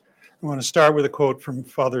I want to start with a quote from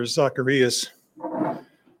Father Zacharias.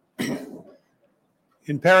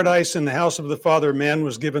 In paradise, in the house of the Father, man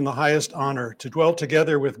was given the highest honor, to dwell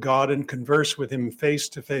together with God and converse with him face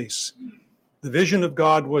to face. The vision of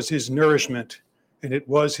God was his nourishment, and it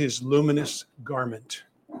was his luminous garment.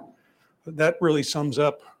 That really sums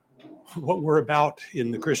up what we're about in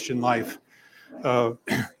the Christian life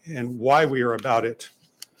and why we are about it.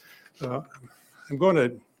 I want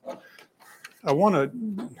to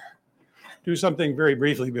do something very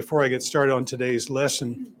briefly before I get started on today's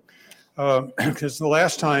lesson. Because the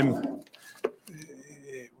last time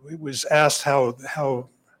it was asked how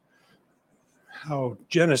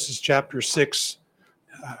Genesis chapter 6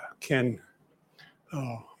 can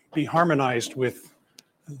be harmonized with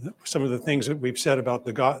some of the things that we've said about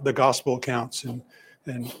the gospel accounts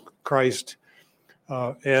and Christ.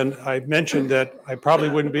 And I mentioned that I probably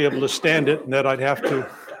wouldn't be able to stand it, and that I'd have to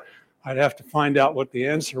find out what the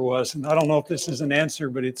answer was. And I don't know if this is an answer,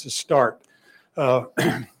 but it's a start.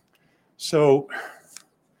 So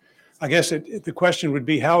I guess the question would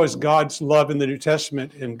be, how is God's love in the New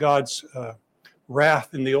Testament and God's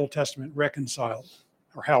wrath in the Old Testament reconciled?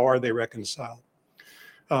 Or how are they reconciled?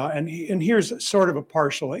 And here's sort of a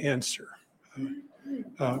partial answer.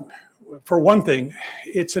 For one thing,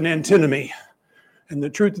 it's an antinomy. And the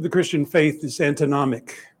truth of the Christian faith is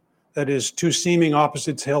antinomic. That is, two seeming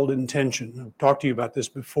opposites held in tension. I've talked to you about this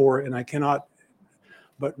before, and I cannot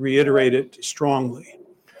but reiterate it strongly.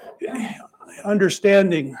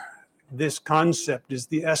 Understanding this concept is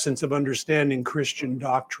the essence of understanding Christian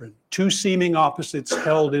doctrine. Two seeming opposites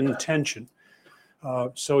held in tension.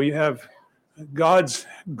 So you have God's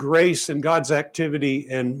grace and God's activity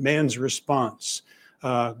and man's response.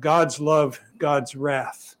 God's love, God's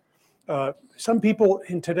wrath. Some people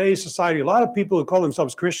in today's society, a lot of people who call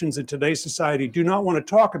themselves Christians in today's society do not want to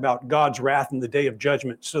talk about God's wrath in the day of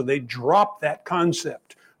judgment. So they drop that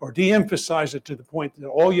concept or de-emphasize it to the point that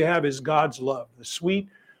all you have is God's love, the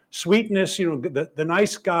sweetness, the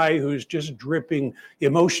nice guy who's just dripping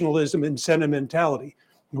emotionalism and sentimentality.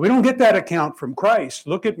 We don't get that account from Christ.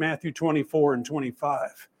 Look at Matthew 24 and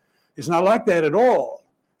 25. It's not like that at all.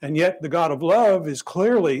 And yet the God of love is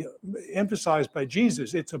clearly emphasized by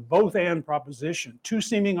Jesus. It's a both and proposition, two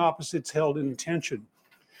seeming opposites held in tension.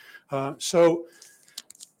 So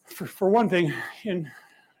for one thing,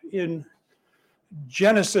 in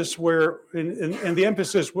Genesis, where and the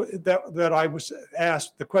emphasis that I was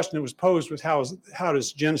asked, the question that was posed was how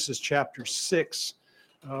does Genesis chapter 6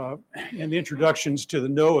 and the introductions to the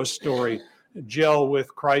Noah story gel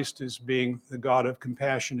with Christ as being the God of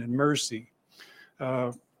compassion and mercy?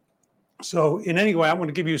 So in any way, I want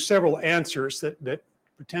to give you several answers that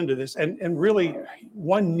pertain to this, and really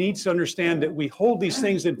one needs to understand that we hold these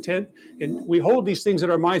things in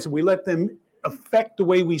our minds, and we let them affect the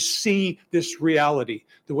way we see this reality,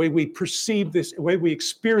 the way we perceive this, the way we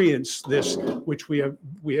experience this, which we have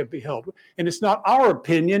beheld. And it's not our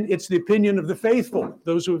opinion, it's the opinion of the faithful,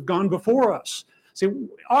 those who have gone before us. See,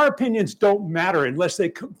 our opinions don't matter unless they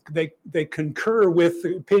concur with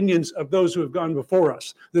the opinions of those who have gone before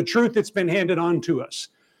us, the truth that's been handed on to us.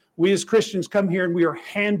 We as Christians come here and we are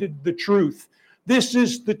handed the truth. This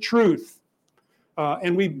is the truth.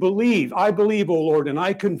 And I believe, O Lord, and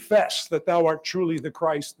I confess that thou art truly the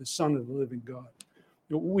Christ, the Son of the living God.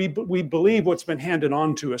 We believe what's been handed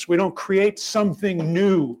on to us. We don't create something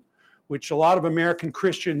new, which a lot of American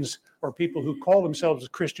Christians or people who call themselves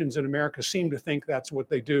Christians in America seem to think that's what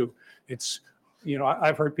they do. It's,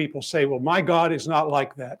 I've heard people say, well, my God is not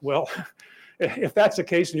like that. Well, if that's the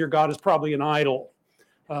case, then your God is probably an idol.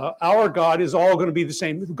 Our God is all going to be the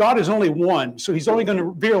same. God is only one, so he's only going to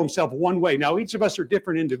reveal himself one way. Now, each of us are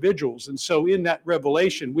different individuals, and so in that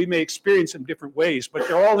revelation, we may experience him different ways, but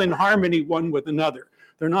they're all in harmony one with another.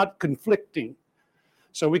 They're not conflicting.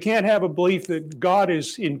 So we can't have a belief that God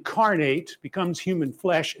is incarnate, becomes human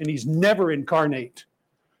flesh, and he's never incarnate.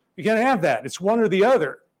 You can't have that. It's one or the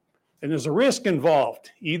other, and there's a risk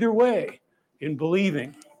involved either way in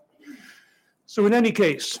believing. So in any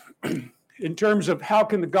case, in terms of how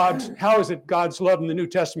is it God's love in the New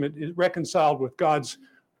Testament is reconciled with God's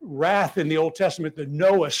wrath in the Old Testament, the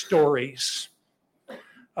Noah stories?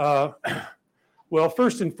 Well,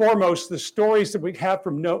 first and foremost, the stories that we have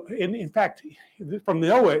from Noah, in fact, from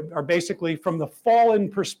Noah are basically from the fallen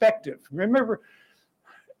perspective. Remember,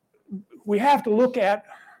 we have to look at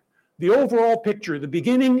the overall picture, the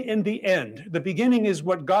beginning and the end. The beginning is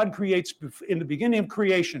what God creates in the beginning of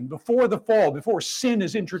creation, before the fall, before sin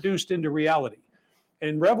is introduced into reality.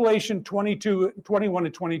 And Revelation 21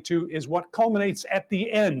 and 22 is what culminates at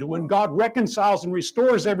the end, when God reconciles and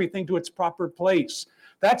restores everything to its proper place.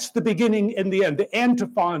 That's the beginning and the end, the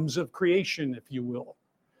antiphons of creation, if you will.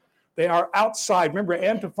 They are outside. Remember,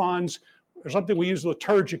 antiphons are something we use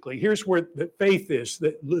liturgically. Here's where the faith is.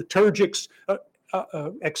 That liturgics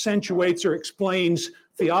accentuates or explains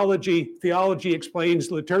theology. Theology explains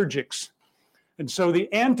liturgics. And so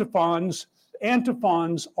the antiphons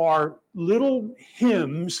are little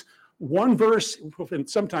hymns, one verse, and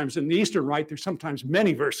sometimes in the Eastern Rite, there's sometimes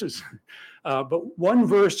many verses, but one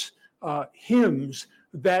verse hymns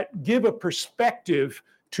that give a perspective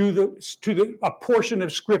to a portion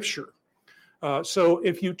of Scripture. So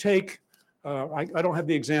if you take, I don't have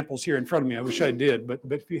the examples here in front of me. I wish I did, but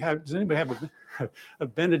if you have, does anybody have a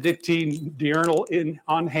Benedictine diurnal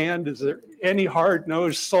on hand? Is there any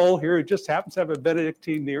hard-nosed soul here who just happens to have a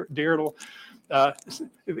Benedictine diurnal? The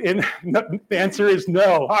answer is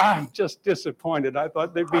no. I'm just disappointed. I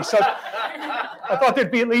thought there'd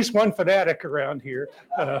be at least one fanatic around here.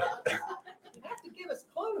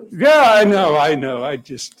 Yeah, I know. I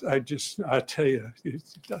tell you,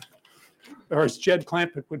 or as Jed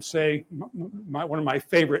Clampett would say, one of my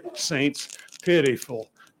favorite saints, pitiful.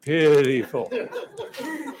 Those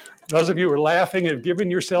of you who are laughing have given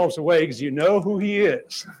yourselves away because you know who he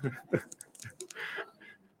is.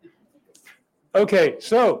 Okay,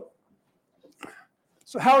 so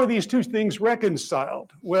how are these two things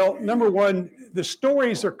reconciled? Well, number one, the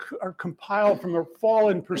stories are compiled from a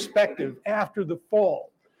fallen perspective after the fall.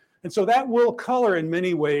 And so that will color in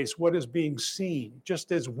many ways what is being seen,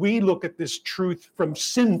 just as we look at this truth from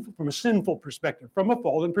a sinful perspective, from a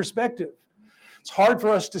fallen perspective. It's hard for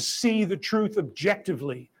us to see the truth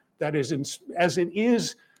objectively, that is, as it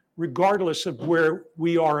is, regardless of where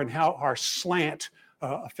we are and how our slant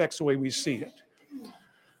affects the way we see it.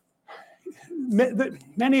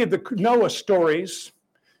 Many of the Noah stories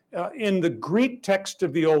in the Greek text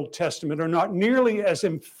of the Old Testament are not nearly as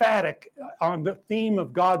emphatic on the theme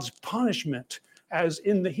of God's punishment as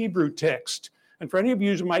in the Hebrew text. And for any of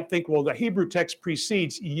you who might think, well, the Hebrew text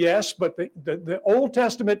precedes, yes, but the Old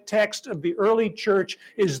Testament text of the early church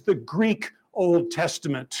is the Greek Old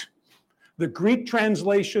Testament. The Greek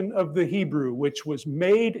translation of the Hebrew, which was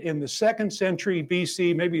made in the 2nd century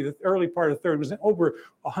BC, maybe the early part of the 3rd, was over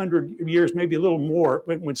 100 years, maybe a little more,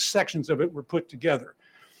 when sections of it were put together.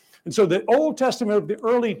 And so the Old Testament of the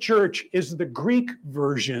early church is the Greek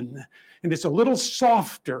version, and it's a little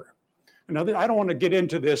softer. Now, I don't want to get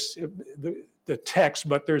into this, the text,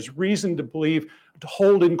 but there's reason to believe, to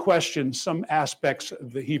hold in question some aspects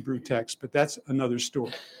of the Hebrew text, but that's another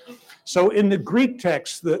story. So in the Greek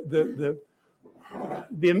text, the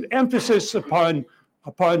emphasis upon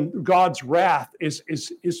God's wrath is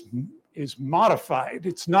modified.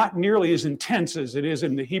 It's not nearly as intense as it is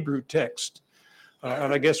in the Hebrew text.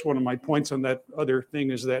 And I guess one of my points on that other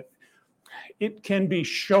thing is that it can be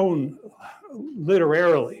shown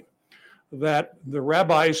literarily that the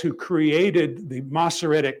rabbis who created the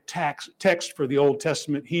Masoretic text for the Old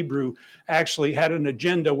Testament Hebrew actually had an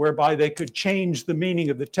agenda whereby they could change the meaning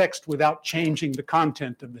of the text without changing the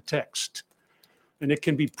content of the text. And it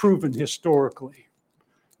can be proven historically.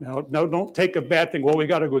 Now, don't take a bad thing. Well, we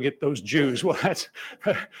got to go get those Jews. Well,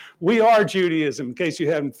 we are Judaism, in case you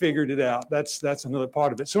haven't figured it out. That's another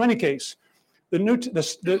part of it. So in any case,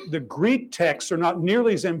 the Greek texts are not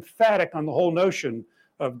nearly as emphatic on the whole notion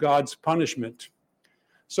of God's punishment.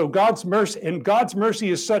 So God's mercy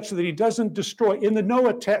is such that he doesn't destroy, in the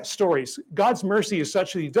Noah stories, God's mercy is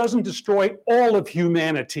such that he doesn't destroy all of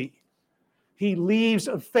humanity. He leaves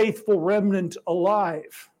a faithful remnant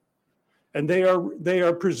alive, and they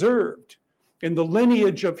are preserved. And the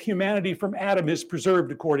lineage of humanity from Adam is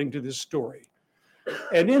preserved according to this story.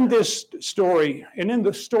 And in this story, and in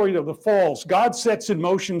the story of the falls, God sets in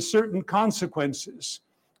motion certain consequences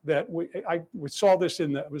that I saw this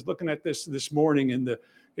I was looking at this morning in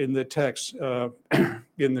the text, in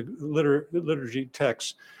the liturgy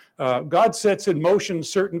text. God sets in motion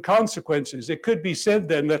certain consequences. It could be said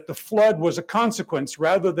then that the flood was a consequence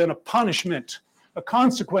rather than a punishment, a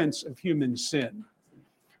consequence of human sin.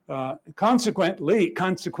 Consequently,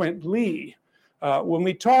 when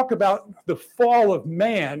we talk about the fall of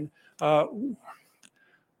man, how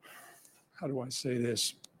do I say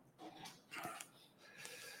this?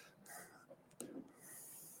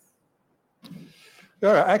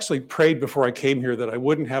 I actually prayed before I came here that I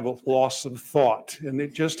wouldn't have a loss of thought, and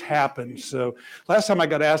it just happened. So last time I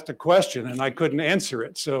got asked a question and I couldn't answer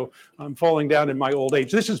it, so I'm falling down in my old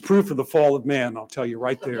age. This is proof of the fall of man, I'll tell you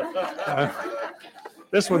right there.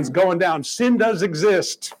 This one's going down. Sin does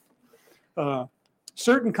exist.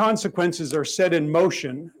 Certain consequences are set in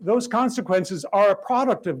motion. Those consequences are a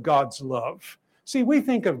product of God's love. See, we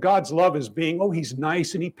think of God's love as being, oh, he's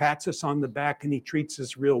nice and he pats us on the back and he treats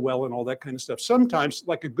us real well and all that kind of stuff. Sometimes,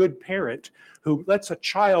 like a good parent who lets a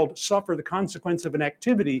child suffer the consequence of an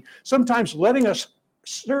activity, sometimes letting us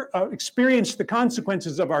experience the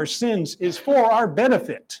consequences of our sins is for our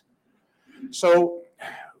benefit. So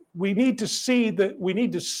we need to see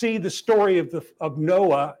the story of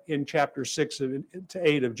Noah in chapter 6 to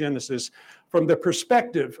 8 of Genesis from the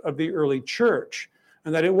perspective of the early church.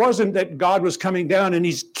 And that it wasn't that God was coming down and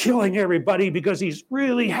he's killing everybody because he's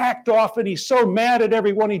really hacked off and he's so mad at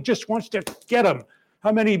everyone, he just wants to get them.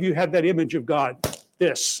 How many of you have that image of God?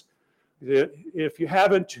 This. If you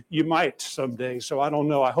haven't, you might someday. So I don't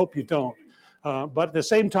know. I hope you don't. But at the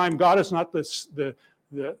same time, God is not the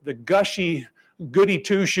gushy, goody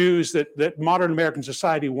two-shoes that modern American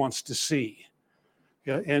society wants to see.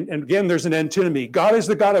 Yeah, and again, there's an antinomy. God is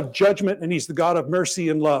the God of judgment and he's the God of mercy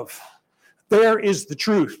and love. There is the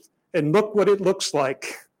truth. And look what it looks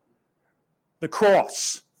like. The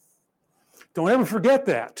cross. Don't ever forget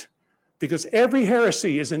that. Because every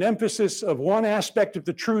heresy is an emphasis of one aspect of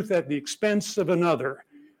the truth at the expense of another.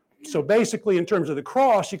 So basically, in terms of the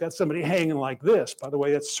cross, you got somebody hanging like this. By the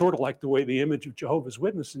way, that's sort of like the way the image of Jehovah's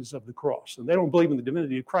Witnesses of the cross. And they don't believe in the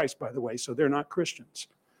divinity of Christ, by the way, so they're not Christians.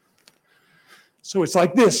 So it's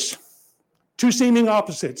like this. Two seeming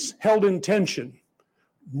opposites held in tension.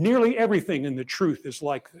 Nearly everything in the truth is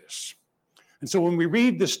like this. And so when we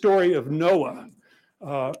read the story of Noah,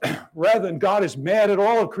 rather than God is mad at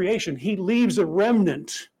all of creation, he leaves a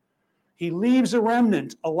remnant. He leaves a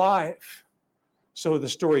remnant alive. So the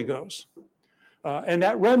story goes. And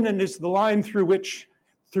that remnant is the line through which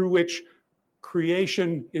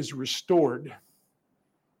creation is restored.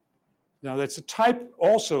 Now that's a type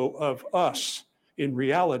also of us in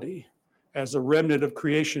reality as a remnant of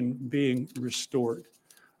creation being restored.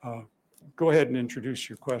 Go ahead and introduce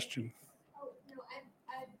your question. Oh, no,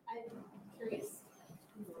 I'm curious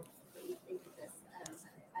what you think of this.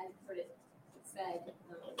 I've heard it said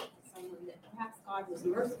someone that perhaps God was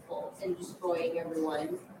merciful in destroying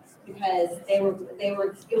everyone because it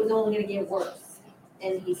was only going to get worse.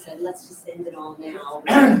 And he said, let's just end it all now.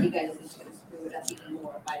 You guys are just going to screw it up even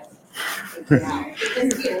more if I don't figure it out.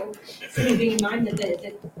 Because, keeping in mind that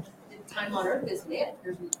the time on earth isn't it.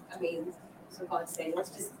 So God's saying, let's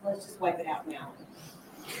just wipe it out now.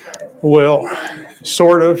 Well,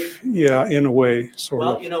 sort of, yeah, in a way, sort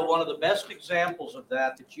of. Well, one of the best examples of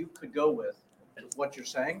that you could go with what you're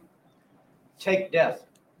saying, take death.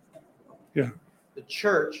 Yeah. The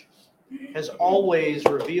church has always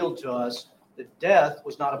revealed to us that death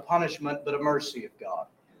was not a punishment, but a mercy of God.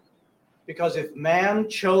 Because if man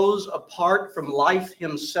chose apart from life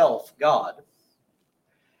himself, God,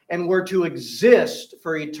 and were to exist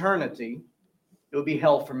for eternity, it would be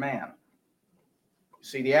hell for man.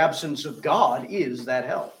 See, the absence of God is that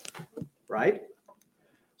hell, right?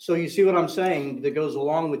 So you see what I'm saying that goes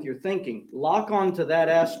along with your thinking. Lock on to that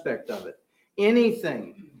aspect of it.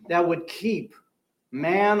 Anything that would keep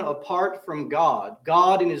man apart from God,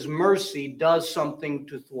 God in his mercy does something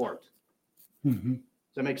to thwart. Mm-hmm.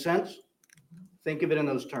 Does that make sense? Think of it in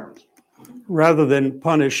those terms. Rather than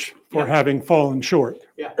punish for having fallen short.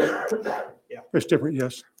 Yeah. It's different,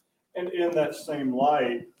 yes. And in that same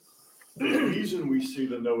light, the reason we see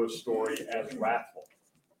the Noah story as wrathful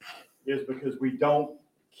is because we don't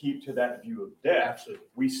keep to that view of death.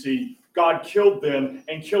 We see God killed them,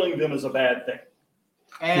 and killing them is a bad thing.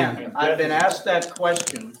 And I've been asked that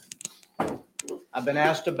question. I've been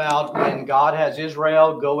asked about when God has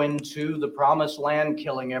Israel go into the promised land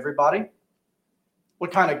killing everybody.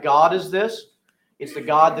 What kind of God is this? It's the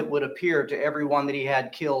God that would appear to everyone that he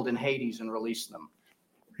had killed in Hades and release them.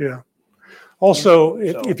 Yeah. Also,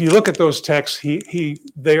 if you look at those texts,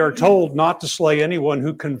 they are told not to slay anyone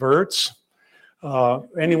who converts,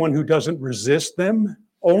 anyone who doesn't resist them,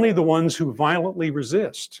 only the ones who violently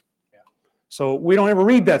resist. Yeah. So we don't ever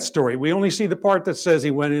read that story. We only see the part that says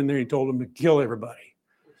he went in there, he told them to kill everybody.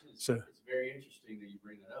 It's very interesting that you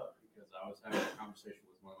bring that up because I was having a conversation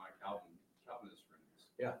with one of my Calvinist friends.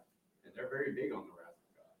 Yeah. And they're very big on the wrath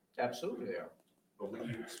of God. Absolutely they are. But when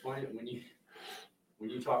you explain it, when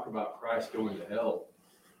you talk about Christ going to hell,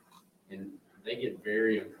 and they get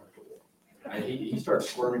very uncomfortable. He starts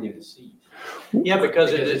squirming in his seat. Yeah,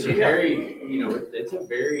 because it's a very, it's a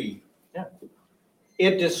very... Yeah.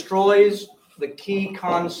 It destroys the key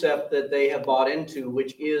concept that they have bought into,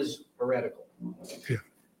 which is heretical. Yeah.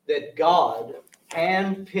 That God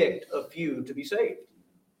handpicked a few to be saved.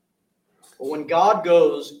 But when God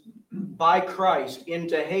goes by Christ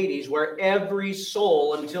into Hades, where every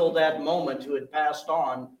soul until that moment who had passed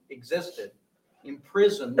on existed,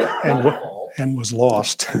 imprisoned by the fall, and was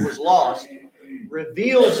lost. was lost.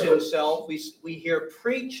 reveals himself, we hear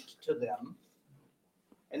preached to them,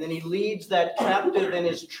 and then he leads that captive in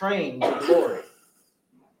his train to glory.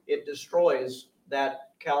 It destroys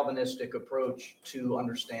that Calvinistic approach to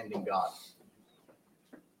understanding God.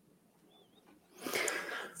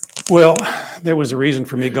 Well, there was a reason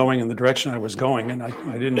for me going in the direction I was going, and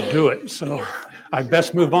I didn't do it. So I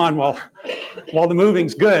best move on while the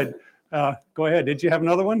moving's good. Go ahead. Did you have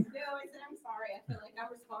another one? No, I said I'm sorry. I feel like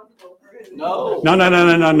I'm responsible for it. No. No. But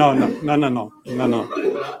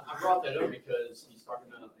I brought that up because he's talking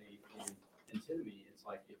about the antinomy. It's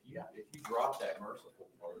like if you drop that merciful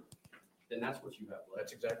part, then that's what you have left.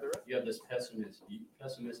 That's exactly right. You have this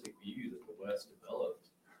pessimistic view that the West developed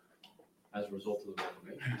as a result of the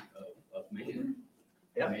Reformation of man,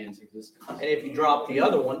 Yeah. man's existence. And if you drop the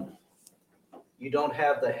other one, you don't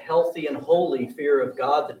have the healthy and holy fear of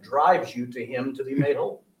God that drives you to him to be made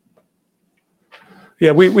whole.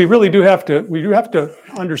 Yeah, we really do have to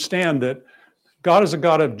understand that God is a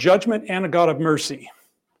God of judgment and a God of mercy.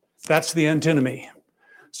 That's the antinomy.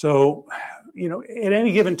 So, at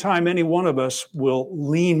any given time, any one of us will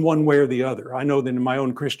lean one way or the other. I know that in my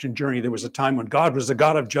own Christian journey, there was a time when God was the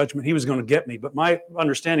God of judgment. He was going to get me. But my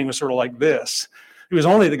understanding was sort of like this. He was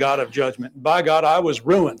only the God of judgment. By God, I was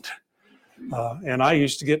ruined. And I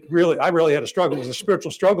used to I really had a struggle. It was a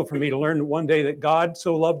spiritual struggle for me to learn one day that God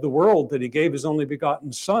so loved the world that he gave his only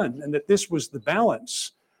begotten son, and that this was the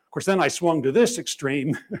balance. Of course, then I swung to this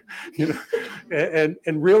extreme, and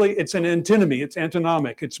really it's an antinomy, it's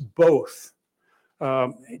antinomic, it's both,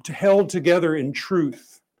 held together in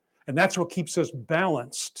truth. And that's what keeps us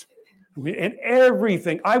balanced. And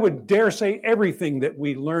everything, I would dare say everything that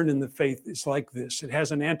we learn in the faith is like this. It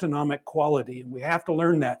has an antinomic quality, and we have to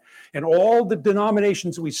learn that. And all the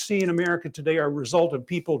denominations we see in America today are a result of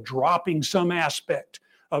people dropping some aspect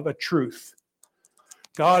of a truth.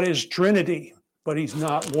 God is Trinity, but he's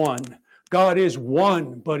not one. God is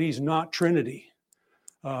one, but he's not Trinity.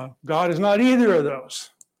 God is not either of those.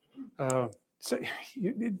 So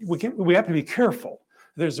we have to be careful.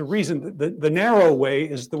 There's a reason that the narrow way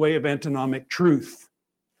is the way of antinomic truth.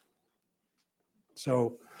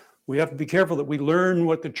 So we have to be careful that we learn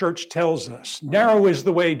what the church tells us. Narrow is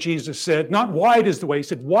the way, Jesus said, not wide is the way. He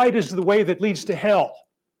said, wide is the way that leads to hell.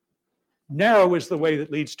 Narrow is the way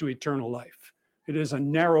that leads to eternal life. It is a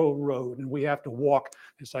narrow road, and we have to walk,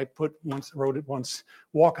 as I wrote it once,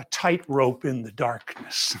 walk a tightrope in the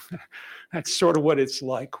darkness. That's sort of what it's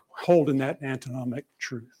like, holding that antinomic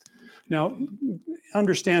truth. Now,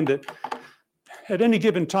 understand that at any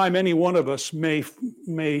given time, any one of us may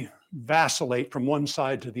vacillate from one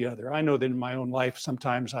side to the other. I know that in my own life,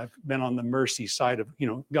 sometimes I've been on the mercy side of,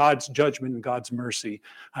 God's judgment and God's mercy.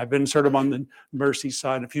 I've been sort of on the mercy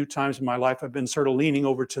side. A few times in my life, I've been sort of leaning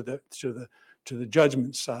over to the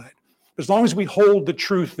judgment side. But as long as we hold the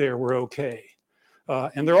truth there, we're okay.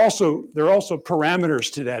 And there are also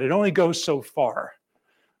parameters to that. It only goes so far.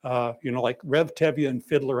 Like Rev Tevye and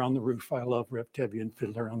Fiddler on the Roof. I love Rev Tevye and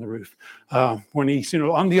Fiddler on the Roof. When he's,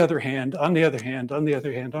 on the other hand,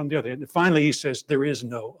 and finally he says, there is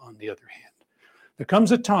no on the other hand. There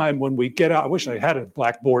comes a time when we get out. I wish I had a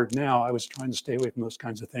blackboard now. I was trying to stay away from those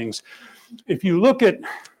kinds of things. If you look at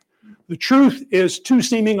the truth is two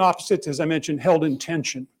seeming opposites, as I mentioned, held in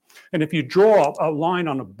tension. And if you draw a line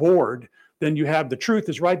on a board, then you have the truth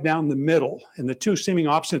is right down the middle, and the two seeming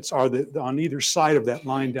opposites are on either side of that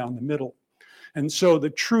line down the middle. And so the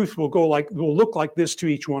truth will look like this to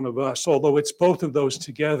each one of us, although it's both of those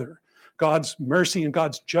together, God's mercy and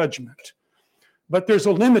God's judgment. But there's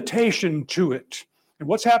a limitation to it. And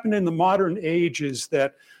what's happened in the modern age is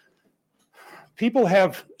that people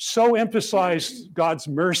have so emphasized God's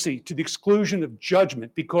mercy to the exclusion of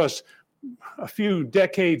judgment, because a few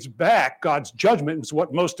decades back, God's judgment was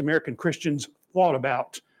what most American Christians thought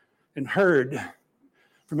about and heard.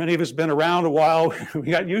 For many of us been around a while,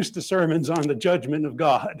 we got used to sermons on the judgment of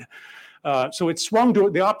God. So it's swung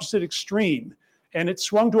to the opposite extreme, and it's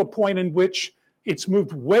swung to a point in which it's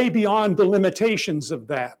moved way beyond the limitations of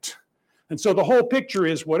that. And so the whole picture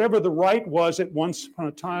is whatever the right was at once upon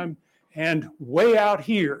a time, and way out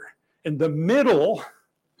here, and the middle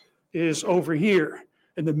is over here.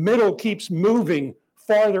 And the middle keeps moving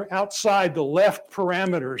farther outside the left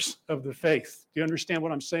parameters of the faith. Do you understand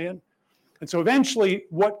what I'm saying? And so eventually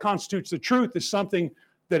what constitutes the truth is something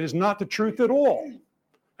that is not the truth at all.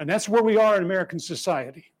 And that's where we are in American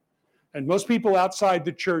society. And most people outside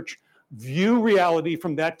the church view reality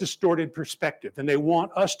from that distorted perspective, and they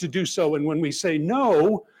want us to do so. And when we say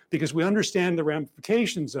no, because we understand the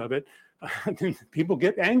ramifications of it, people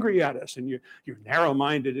get angry at us, and you're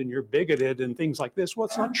narrow-minded and you're bigoted and things like this. Well,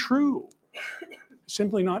 it's not true. It's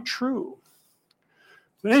simply not true.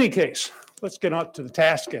 In any case, let's get on to the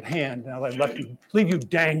task at hand. Now I'd leave you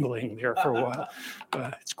dangling there for a while.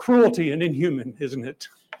 It's cruelty and inhuman, isn't it?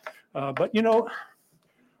 But you know,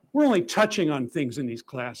 we're only touching on things in these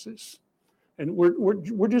classes, and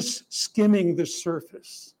we're just skimming the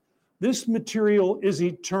surface. This material is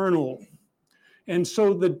eternal, and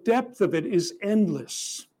so the depth of it is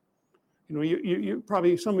endless. You know, you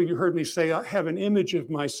probably, some of you heard me say, I have an image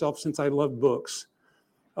of myself, since I love books,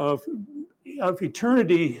 of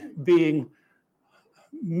eternity being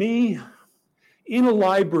me in a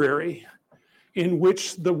library in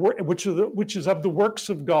which which is of the works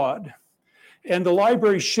of God, and the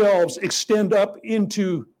library shelves extend up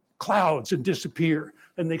into clouds and disappear,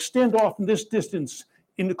 and they extend off in this distance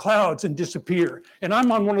into clouds and disappear. And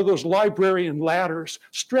I'm on one of those librarian ladders,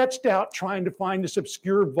 stretched out trying to find this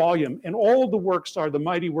obscure volume, and all the works are the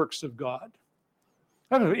mighty works of God.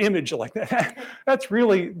 I have an image like that. That's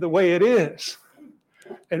really the way it is.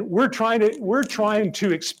 And we're trying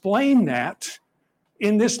to explain that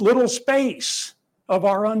in this little space of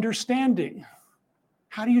our understanding.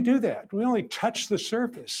 How do you do that? We only touch the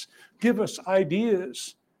surface. Give us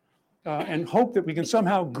ideas and hope that we can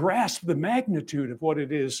somehow grasp the magnitude of what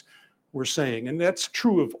it is we're saying. And that's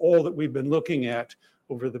true of all that we've been looking at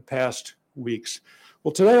over the past weeks.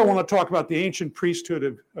 Well, today I want to talk about the ancient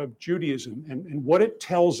priesthood of Judaism and what it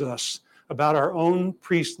tells us about our own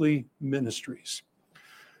priestly ministries.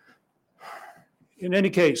 In any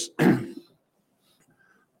case,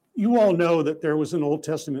 you all know that there was an Old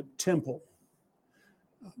Testament temple.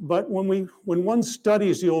 But when one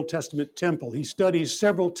studies the Old Testament temple, he studies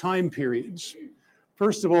several time periods.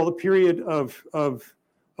 First of all, the period of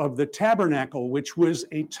the tabernacle, which was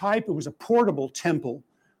it was a portable temple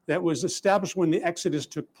that was established when the Exodus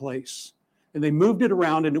took place. And they moved it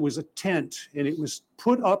around, and it was a tent, and it was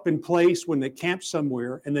put up in place when they camped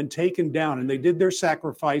somewhere and then taken down. And they did their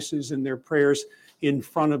sacrifices and their prayers in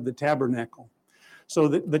front of the tabernacle. So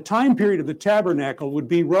the time period of the tabernacle would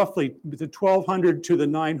be roughly the 1200 to the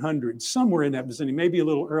 900, somewhere in that vicinity, maybe a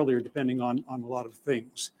little earlier, depending on a lot of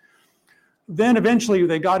things. Then eventually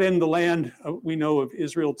they got in the land we know of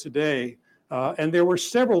Israel today, and there were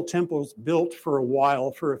several temples built for a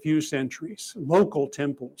while, for a few centuries, local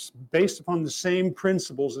temples, based upon the same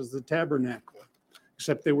principles as the tabernacle,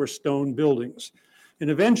 except they were stone buildings. And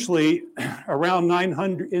eventually, around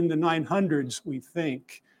 900, in the 900s, we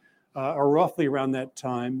think, or roughly around that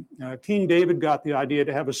time, King David got the idea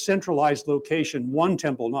to have a centralized location, one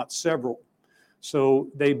temple, not several. So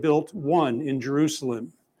they built one in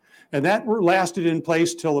Jerusalem. And that lasted in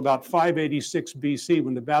place till about 586 BC,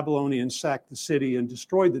 when the Babylonians sacked the city and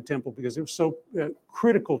destroyed the temple because it was so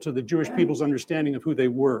critical to the Jewish people's understanding of who they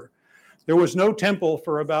were. There was no temple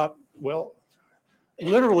for about, well,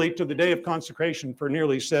 literally to the day of consecration for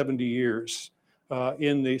nearly 70 years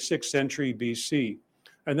in the 6th century BC.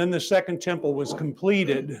 And then the second temple was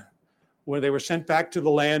completed when they were sent back to the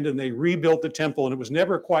land, and they rebuilt the temple, and it was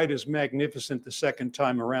never quite as magnificent the second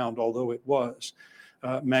time around, although it was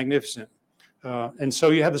magnificent. And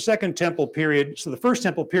so you have the second temple period. So the first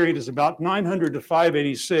temple period is about 900 to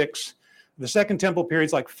 586. The second temple period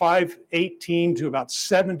is like 518 to about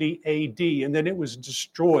 70 AD, and then it was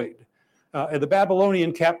destroyed. The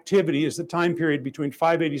Babylonian captivity is the time period between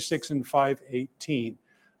 586 and 518.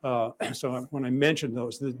 So when I mentioned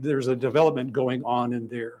those, there's a development going on in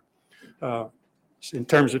there in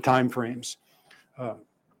terms of time frames.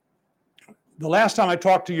 The last time I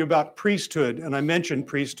talked to you about priesthood, and I mentioned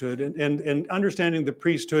priesthood, and understanding the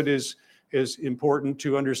priesthood is important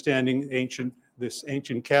to understanding ancient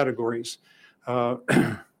categories.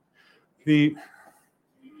 The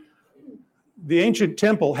ancient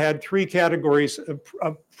temple had three categories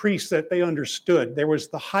of priests that they understood. There was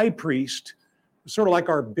the high priest, sort of like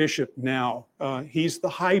our bishop now. He's the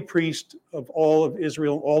high priest of all of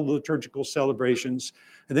Israel, all the liturgical celebrations.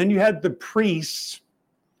 And then you had the priests,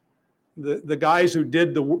 the guys who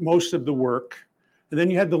did most of the work. And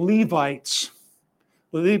then you had the Levites.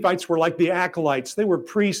 The Levites were like the acolytes. They were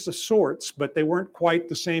priests of sorts, but they weren't quite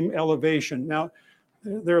the same elevation. Now,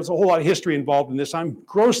 there's a whole lot of history involved in this. I'm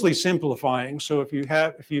grossly simplifying, so if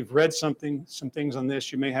you've read some things on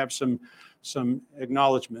this, you may have some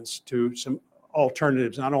acknowledgments to some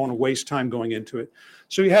alternatives, and I don't want to waste time going into it.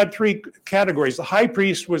 So you had three categories. The high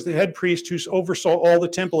priest was the head priest who oversaw all the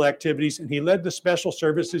temple activities, and he led the special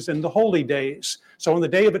services in the holy days. So on the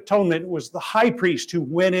Day of Atonement, it was the high priest who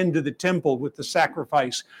went into the temple with the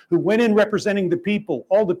sacrifice, who went in representing the people,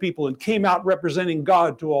 all the people, and came out representing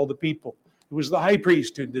God to all the people. It was the high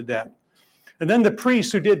priest who did that. And then the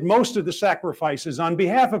priest who did most of the sacrifices on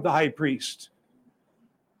behalf of the high priest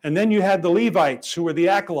And then you had the Levites, who were the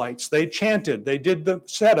acolytes. They chanted, they did the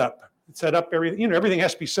setup, set up everything. Everything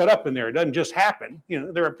has to be set up in there. It doesn't just happen.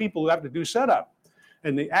 There are people who have to do setup.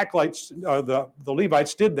 And the acolytes, the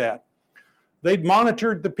Levites did that. They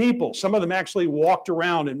monitored the people. Some of them actually walked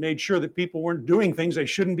around and made sure that people weren't doing things they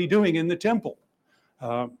shouldn't be doing in the temple.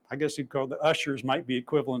 I guess you'd call the ushers might be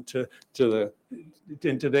equivalent to the,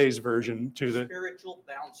 in today's version, to the Spiritual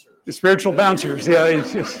bouncers. the spiritual bouncers. Yeah,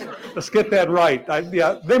 let's get that right.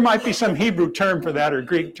 There might be some Hebrew term for that or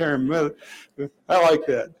Greek term. I like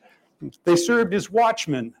that. They served as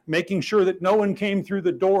watchmen, making sure that no one came through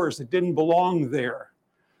the doors that didn't belong there.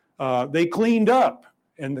 They cleaned up,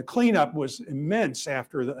 and the cleanup was immense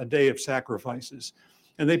after a day of sacrifices.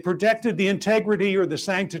 And they protected the integrity or the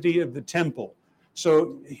sanctity of the temple.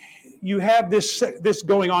 So you have this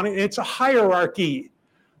going on. It's a hierarchy.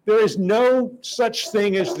 There is no such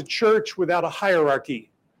thing as the church without a hierarchy.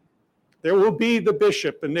 There will be the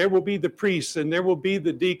bishop, and there will be the priests, and there will be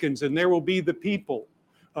the deacons, and there will be the people.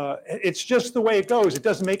 It's just the way it goes. It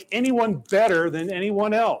doesn't make anyone better than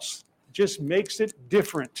anyone else. It just makes it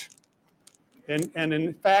different. And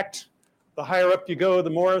in fact, the higher up you go, the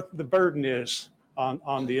more the burden is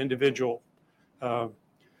on the individual.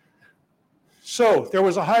 So there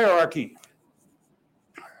was a hierarchy.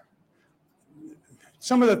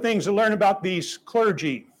 Some of the things to learn about these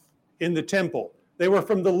clergy in the temple. They were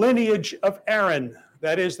from the lineage of Aaron.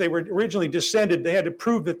 That is, they were originally descended. They had to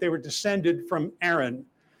prove that they were descended from Aaron.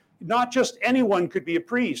 Not just anyone could be a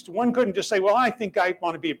priest. One couldn't just say, well, I think I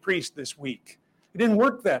want to be a priest this week. It didn't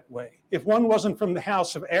work that way. If one wasn't from the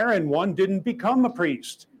house of Aaron, one didn't become a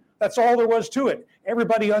priest. That's all there was to it.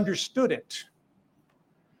 Everybody understood it.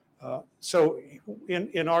 So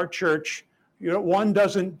in our church, one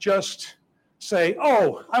doesn't just say,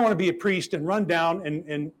 oh, I want to be a priest and run down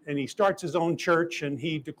and he starts his own church and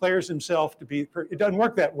he declares himself to be, it doesn't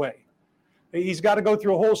work that way. He's got to go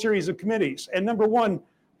through a whole series of committees. And number one,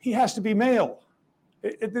 he has to be male.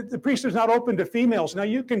 The priest is not open to females. Now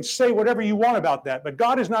you can say whatever you want about that, but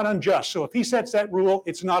God is not unjust. So if he sets that rule,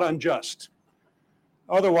 it's not unjust.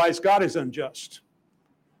 Otherwise, God is unjust.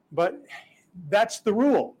 But that's the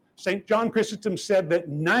rule. St. John Chrysostom said that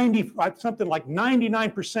something like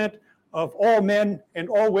 99% of all men and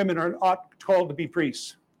all women are not called to be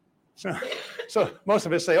priests. So most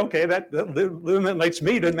of us say, okay, that eliminates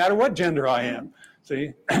me. Doesn't matter what gender I am.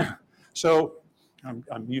 See, so I'm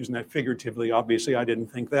using that figuratively. Obviously, I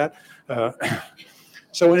didn't think that.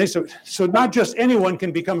 So not just anyone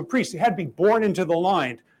can become a priest. He had to be born into the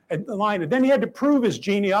line. And then he had to prove his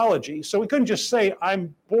genealogy. So he couldn't just say,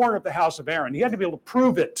 I'm born of the house of Aaron. He had to be able to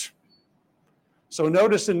prove it. So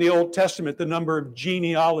notice in the Old Testament the number of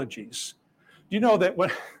genealogies. Do you know that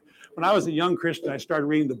when I was a young Christian, I started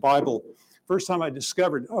reading the Bible. First time I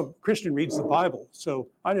discovered, Christian reads the Bible. So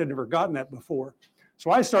I had never gotten that before.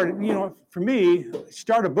 So I started, for me,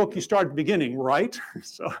 start a book, you start at the beginning, right?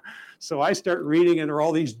 So I start reading, and there are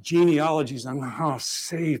all these genealogies. I'm like, oh,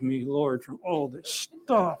 save me, Lord, from all this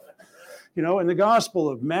stuff. And the Gospel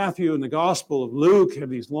of Matthew and the Gospel of Luke have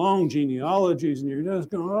these long genealogies, and you're just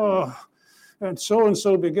going, oh, and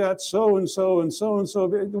so begat so-and-so and so-and-so.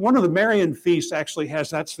 One of the Marian feasts actually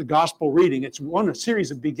that's the Gospel reading. It's a series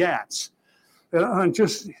of begats.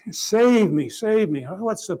 Just save me.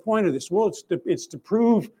 What's the point of this? Well, it's to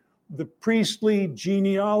prove the priestly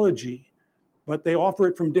genealogy, but they offer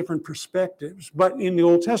it from different perspectives. But in the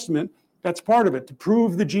Old Testament, that's part of it, to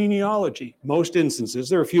prove the genealogy. Most instances,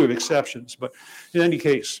 there are a few exceptions, but in any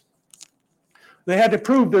case, they had to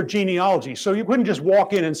prove their genealogy. So you couldn't just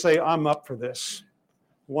walk in and say, I'm up for this.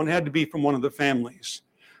 One had to be from one of the families.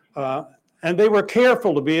 And they were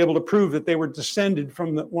careful to be able to prove that they were descended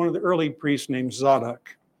from one of the early priests named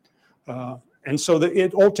Zadok. And so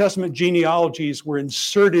the Old Testament genealogies were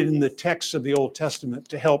inserted in the texts of the Old Testament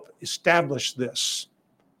to help establish this.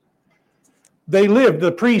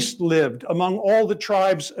 The priests lived among all the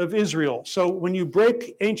tribes of Israel. So when you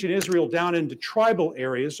break ancient Israel down into tribal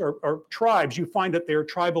areas or tribes, you find that they are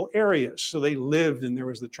tribal areas. So they lived, and there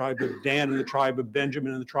was the tribe of Dan and the tribe of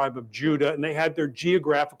Benjamin and the tribe of Judah, and they had their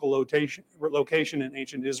geographical location in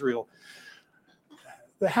ancient Israel.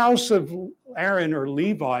 The house of Aaron or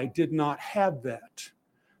Levi did not have that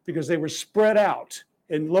because they were spread out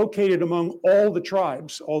and located among all the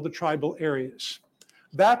tribes, all the tribal areas.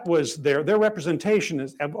 That was their representation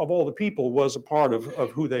of all the people was a part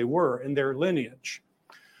of who they were and their lineage.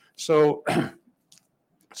 So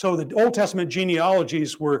the Old Testament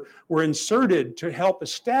genealogies were inserted to help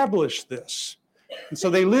establish this. And so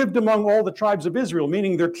they lived among all the tribes of Israel,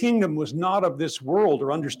 meaning their kingdom was not of this world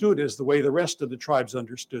or understood as the way the rest of the tribes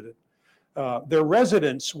understood it. Their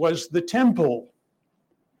residence was the temple.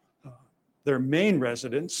 their main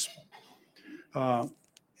residence.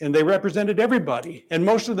 And they represented everybody. And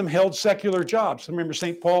most of them held secular jobs. Remember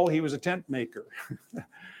St. Paul, he was a tent maker.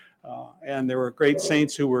 And there were great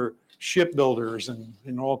saints who were shipbuilders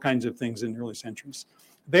and all kinds of things in the early centuries.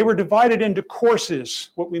 They were divided into courses,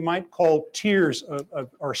 what we might call tiers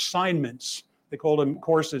or assignments. They called them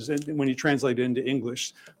courses when you translate it into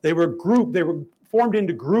English. They were formed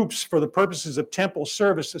into groups for the purposes of temple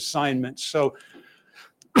service assignments. So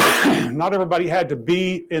not everybody had to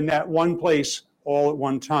be in that one place all at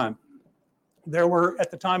one time. There were, at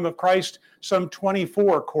the time of Christ, some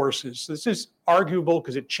 24 courses. This is arguable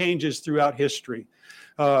because it changes throughout history.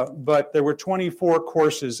 But there were 24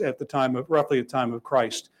 courses at the time of, roughly at the time of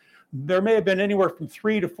Christ. There may have been anywhere from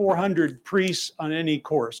 300 to 400 priests on any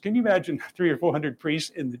course. Can you imagine 300 or 400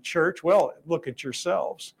 priests in the church? Well, look at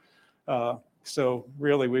yourselves. So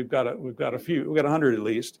really, we've got a few. We've got 100 at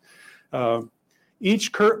least.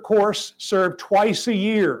 Each course served twice a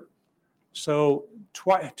year. So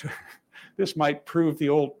this might prove the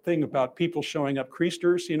old thing about people showing up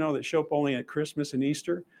Christers, that show up only at Christmas and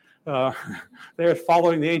Easter. They're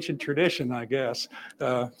following the ancient tradition, I guess.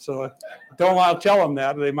 So don't want to tell them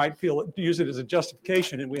that. They might use it as a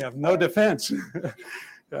justification, and we have no defense.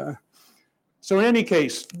 So in any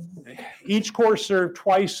case, each course served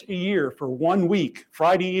twice a year for 1 week,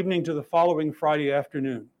 Friday evening to the following Friday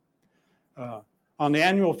afternoon. On the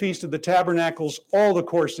annual Feast of the Tabernacles, all the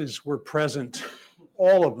courses were present,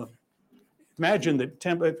 all of them. Imagine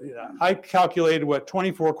that I calculated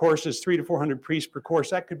 24 courses, 300 to 400 priests per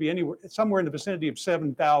course. That could be somewhere in the vicinity of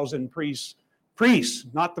 7,000 priests,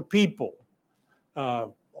 not the people,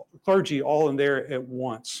 clergy all in there at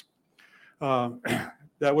once.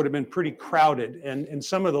 That would have been pretty crowded. And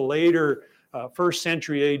some of the later first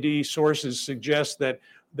century AD sources suggest that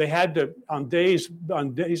they had to, on days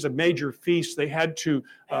of major feasts, they had to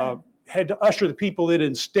usher the people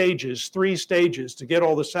in stages, 3 stages, to get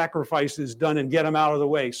all the sacrifices done and get them out of the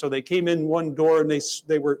way. So they came in one door and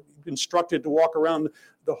they were instructed to walk around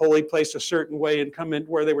the holy place a certain way and come in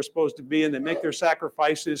where they were supposed to be, and they make their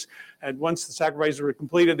sacrifices. And once the sacrifices were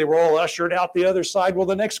completed, they were all ushered out the other side. Well,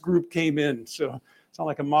 the next group came in. So it's not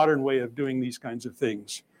like a modern way of doing these kinds of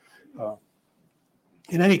things.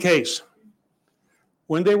 In any case,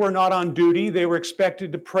 when they were not on duty, they were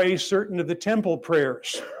expected to pray certain of the temple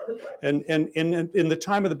prayers. And in the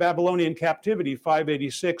time of the Babylonian captivity,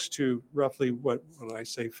 586 to roughly,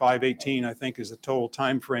 518, I think is the total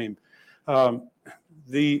time frame,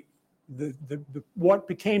 what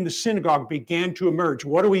became the synagogue began to emerge.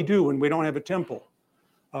 What do we do when we don't have a temple?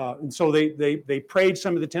 And so they prayed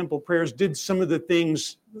some of the temple prayers, did some of the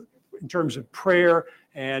things in terms of prayer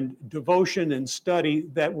and devotion and study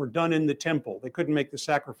that were done in the temple. They couldn't make the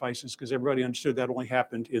sacrifices because everybody understood that only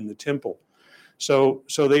happened in the temple. So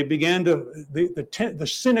they began to, the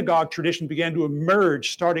synagogue tradition began to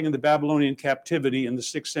emerge starting in the Babylonian captivity in the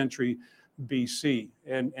 6th century BC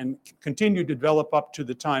and continued to develop up to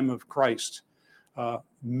the time of Christ.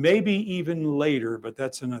 Maybe even later, but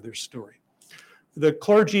that's another story. The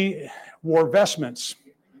clergy wore vestments.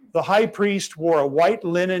 The high priest wore a white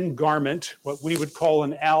linen garment, what we would call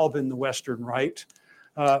an alb in the Western Rite,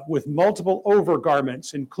 with multiple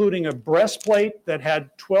overgarments, including a breastplate that had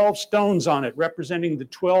 12 stones on it, representing the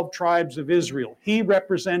 12 tribes of Israel. He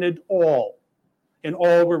represented all, and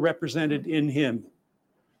all were represented in him.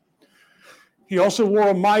 He also wore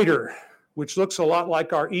a mitre, which looks a lot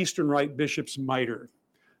like our Eastern Rite bishop's mitre,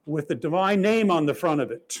 with the divine name on the front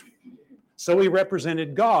of it. So he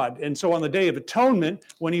represented God. And so on the Day of Atonement,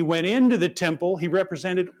 when he went into the temple, he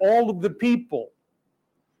represented all of the people.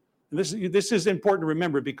 And this is important to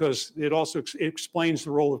remember because it also explains the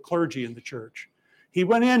role of clergy in the church. He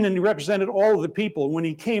went in and he represented all of the people. And when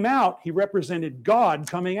he came out, he represented God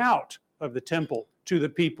coming out of the temple to the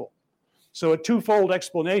people. So a twofold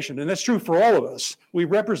explanation, and that's true for all of us. We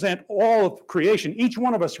represent all of creation. Each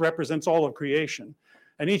one of us represents all of creation,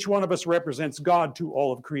 and each one of us represents God to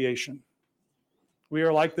all of creation. We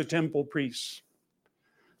are like the temple priests.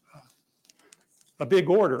 A big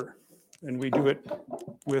order, and we do it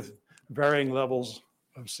with varying levels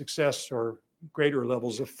of success or greater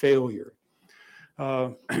levels of failure.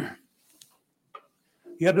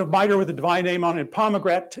 He had a mitre with the divine name on it,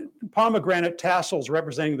 pomegranate tassels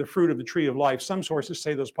representing the fruit of the tree of life. Some sources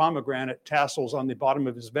say those pomegranate tassels on the bottom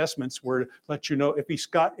of his vestments were to let you know if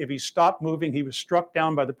he stopped moving, he was struck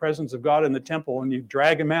down by the presence of God in the temple, and you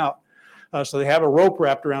drag him out. So they have a rope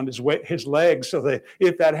wrapped around his legs, so that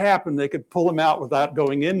if that happened, they could pull him out without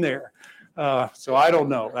going in there. So I don't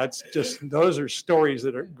know. Those are stories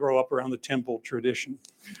that grow up around the temple tradition.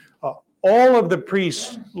 All of the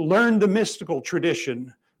priests learned the mystical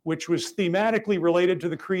tradition which was thematically related to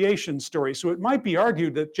the creation story. So it might be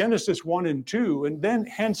argued that Genesis 1 and 2, and then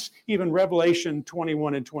hence even Revelation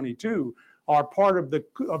 21 and 22, are part of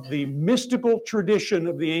the mystical tradition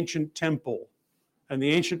of the ancient temple and the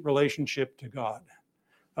ancient relationship to God.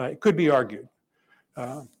 It could be argued.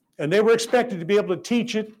 And they were expected to be able to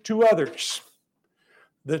teach it to others.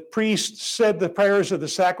 The priests said the prayers of the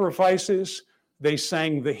sacrifices. They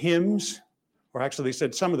sang the hymns, or actually they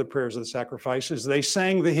said some of the prayers of the sacrifices. They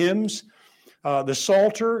sang the hymns. The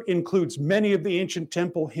Psalter includes many of the ancient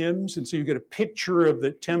temple hymns, and so you get a picture of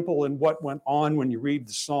the temple and what went on when you read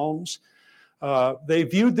the Psalms. They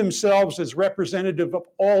viewed themselves as representative of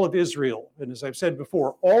all of Israel. And as I've said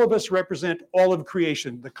before, all of us represent all of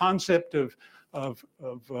creation. The concept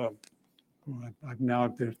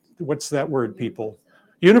what's that word, people?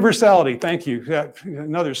 Universality, thank you.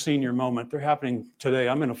 Another senior moment. They're happening today.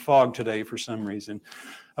 I'm in a fog today for some reason.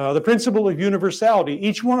 The principle of universality.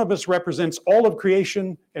 Each one of us represents all of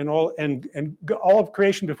creation and all of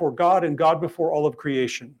creation before God and God before all of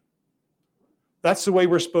creation. That's the way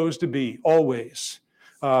we're supposed to be, always.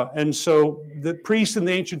 And so the priests in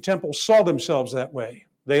the ancient temple saw themselves that way.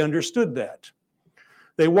 They understood that.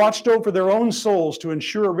 They watched over their own souls to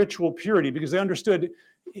ensure ritual purity because they understood,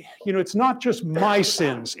 it's not just my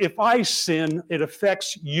sins. If I sin, it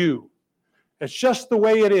affects you. It's just the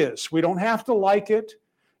way it is. We don't have to like it,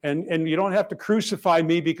 and you don't have to crucify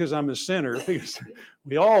me because I'm a sinner, because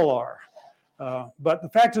we all are. But the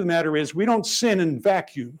fact of the matter is, we don't sin in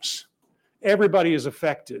vacuums. Everybody is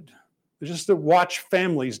affected. Just to watch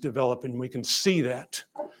families develop, and we can see that.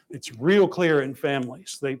 It's real clear in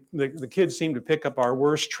families. The kids seem to pick up our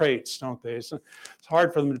worst traits, don't they? It's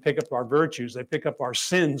hard for them to pick up our virtues. They pick up our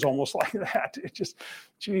sins almost like that. It just,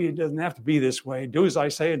 it doesn't have to be this way. Do as I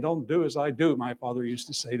say and don't do as I do, my father used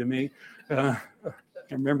to say to me. I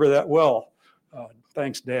remember that well.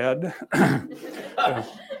 Thanks, Dad.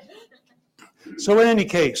 So in any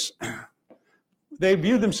case, they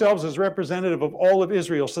viewed themselves as representative of all of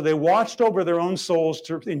Israel, so they watched over their own souls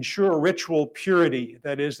to ensure ritual purity.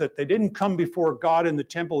 That is, that they didn't come before God in the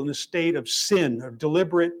temple in a state of sin, of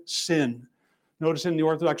deliberate sin. Notice in the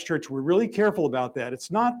Orthodox Church, we're really careful about that.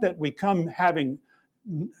 It's not that we it's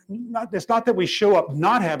not that we show up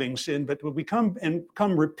not having sin, but we come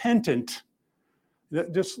repentant,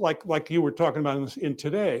 just like you were talking about in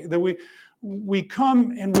today, that we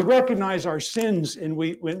come and we recognize our sins and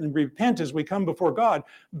we repent as we come before God.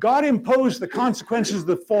 God imposed the consequences of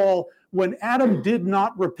the fall when Adam did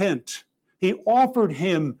not repent. He offered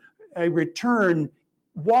him a return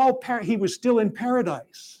while he was still in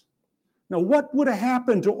paradise. Now, what would have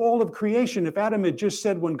happened to all of creation if Adam had just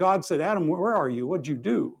said, when God said, Adam, where are you? What'd you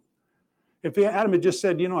do? If Adam had just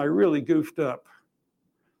said, I really goofed up.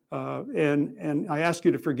 And I ask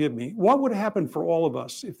you to forgive me. What would have happened for all of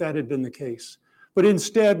us if that had been the case? But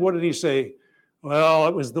instead, what did he say? Well,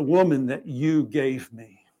 it was the woman that you gave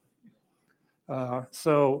me.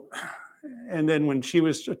 And then when she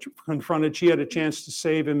was confronted, she had a chance to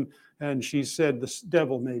save him, and she said, the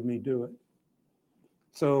devil made me do it.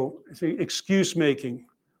 So, see, excuse making,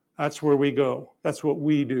 that's where we go. That's what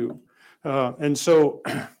we do. And so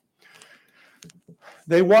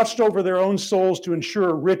they watched over their own souls to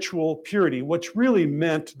ensure ritual purity, which really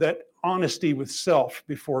meant that honesty with self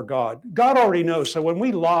before God. God already knows. So when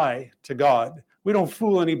we lie to God, we don't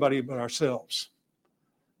fool anybody but ourselves.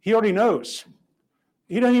 He already knows.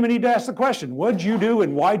 He doesn't even need to ask the question, what'd you do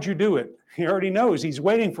and why'd you do it? He already knows. He's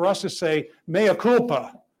waiting for us to say, mea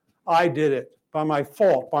culpa. I did it by my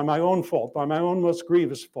fault, by my own fault, by my own most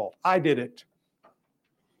grievous fault. I did it.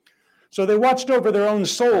 So they watched over their own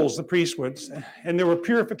souls, the priests would, and there were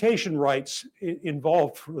purification rites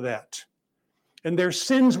involved for that. And their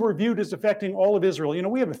sins were viewed as affecting all of Israel.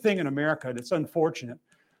 We have a thing in America that's unfortunate,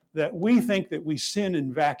 that we think that we sin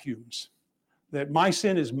in vacuums, that my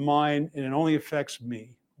sin is mine and it only affects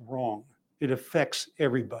me. Wrong. It affects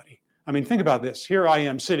everybody. I mean, think about this. Here I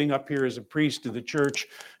am sitting up here as a priest of the church,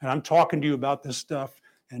 and I'm talking to you about this stuff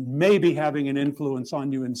and maybe having an influence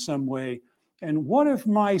on you in some way. And what if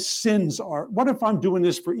my sins what if I'm doing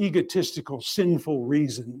this for egotistical, sinful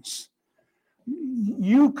reasons?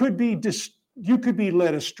 You could be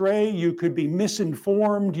led astray, you could be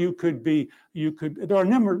misinformed, there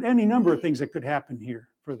are any number of things that could happen here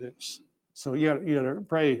for this. So you got to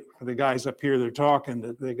pray for the guys up here that are talking,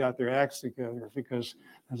 that they got their acts together, because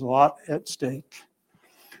there's a lot at stake.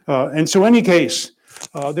 And so in any case,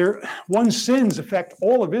 one's sins affect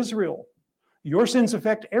all of Israel. Your sins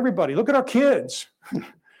affect everybody. Look at our kids.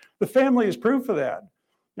 The family is proof of that.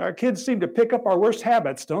 Our kids seem to pick up our worst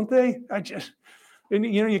habits, don't they? And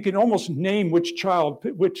you can almost name which child,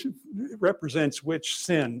 which represents which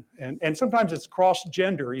sin. And sometimes it's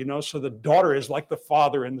cross-gender, so the daughter is like the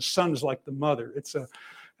father and the son is like the mother. It's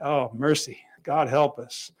oh, mercy. God help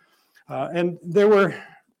us.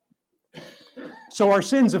 So our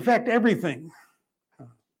sins affect everything.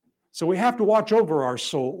 So we have to watch over our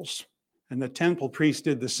souls. And the temple priests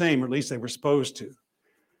did the same, or at least they were supposed to.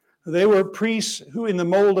 They were priests who, in the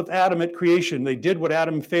mold of Adam at creation, they did what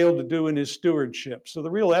Adam failed to do in his stewardship. So the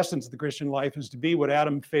real essence of the Christian life is to be what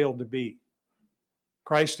Adam failed to be.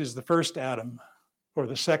 Christ is the first Adam, or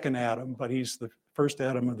the second Adam, but he's the first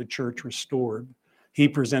Adam of the church restored. He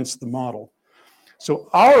presents the model. So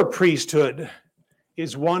our priesthood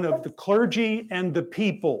is one of the clergy and the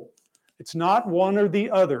people. It's not one or the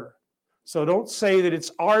other. So don't say that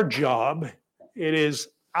it's our job. It is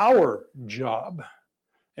our job.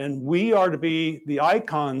 And we are to be the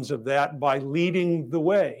icons of that by leading the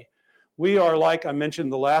way. We are like, I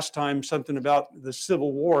mentioned the last time something about the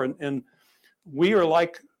Civil War, and we are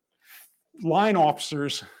like line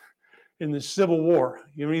officers in the Civil War.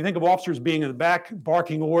 When you think of officers being in the back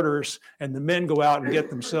barking orders and the men go out and get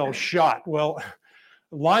themselves shot. Well,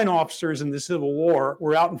 line officers in the Civil War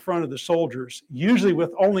were out in front of the soldiers, usually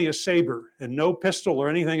with only a saber and no pistol or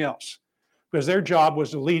anything else, because their job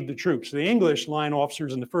was to lead the troops. The English line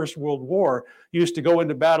officers in the First World War used to go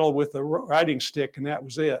into battle with a riding stick, and that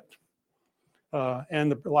was it.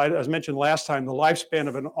 As mentioned last time, the lifespan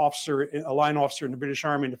of a line officer in the British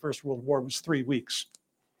Army in the First World War was 3 weeks.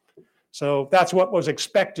 So that's what was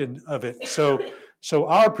expected of it. So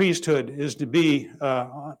our priesthood is to be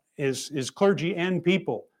is clergy and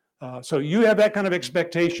people. So you have that kind of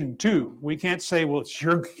expectation too. We can't say, well, it's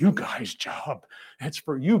you guys' job. It's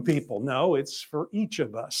for you people. No, it's for each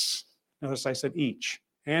of us. Notice I said each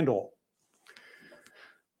and all.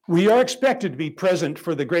 We are expected to be present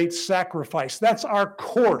for the great sacrifice. That's our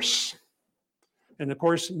course. And of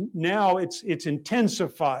course, now it's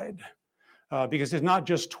intensified because it's not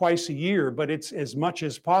just twice a year, but it's as much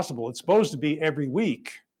as possible. It's supposed to be every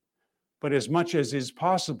week, but as much as is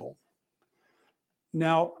possible.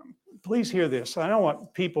 Now, please hear this. I don't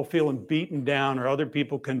want people feeling beaten down or other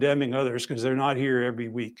people condemning others because they're not here every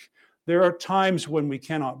week. There are times when we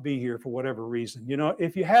cannot be here for whatever reason.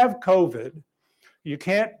 If you have COVID, you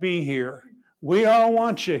can't be here. We all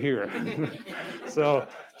want you here. So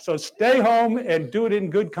stay home and do it in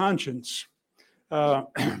good conscience.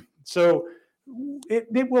 So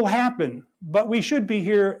it will happen, but we should be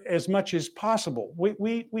here as much as possible.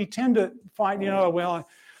 We tend to find, well,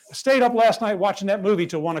 I stayed up last night watching that movie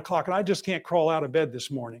till 1 o'clock and I just can't crawl out of bed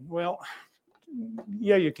this morning. Well,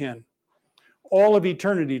 yeah, you can. All of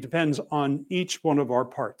eternity depends on each one of our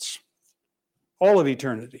parts. All of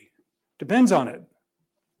eternity depends on it.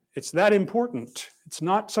 It's that important. It's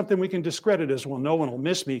not something we can discredit as, well, no one will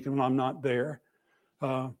miss me when I'm not there.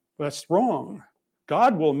 That's wrong.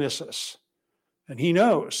 God will miss us, and he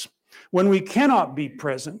knows. When we cannot be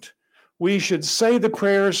present, we should say the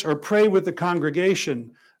prayers or pray with the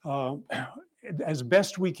congregation as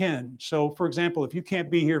best we can. So, for example, if you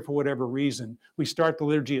can't be here for whatever reason, we start the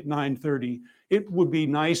liturgy at 9:30. It would be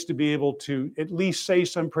nice to be able to at least say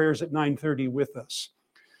some prayers at 9:30 with us.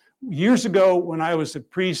 Years ago, when I was a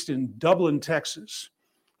priest in Dublin, Texas,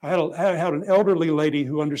 I had an elderly lady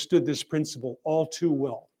who understood this principle all too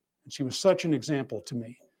well. And she was such an example to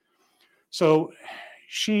me. So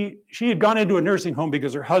she had gone into a nursing home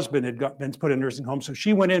because her husband had been put in a nursing home. So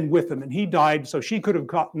she went in with him and he died. So she could have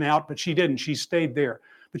gotten out, but she didn't. She stayed there.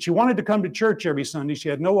 But she wanted to come to church every Sunday. She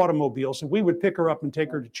had no automobile. So we would pick her up and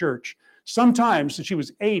take her to church. Sometimes, since she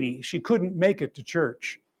was 80, she couldn't make it to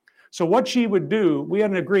church. So what she would do, we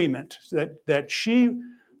had an agreement that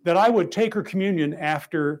I would take her communion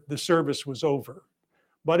after the service was over.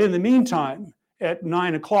 But in the meantime, at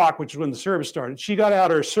 9 o'clock, which is when the service started, she got out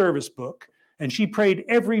her service book and she prayed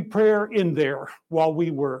every prayer in there while we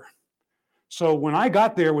were. So when I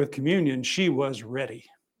got there with communion, she was ready.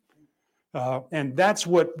 And that's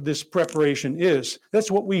what this preparation is. That's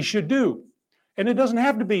what we should do. And it doesn't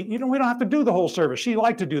have to be, we don't have to do the whole service. She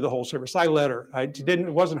liked to do the whole service. I let her.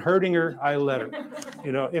 It wasn't hurting her. I let her.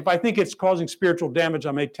 If I think it's causing spiritual damage,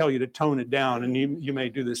 I may tell you to tone it down and you may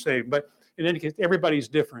do the same. But in any case, everybody's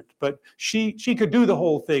different. But she could do the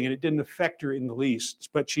whole thing and it didn't affect her in the least.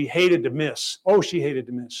 But she hated to miss. Oh, she hated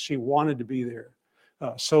to miss. She wanted to be there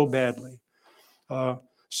so badly.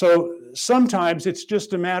 So sometimes it's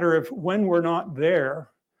just a matter of when we're not there,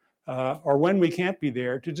 or when we can't be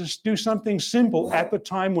there, to just do something simple at the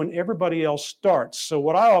time when everybody else starts. So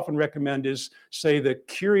what I often recommend is say the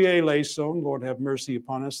Kyrie eleison, Lord have mercy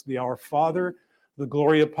upon us, the Our Father, the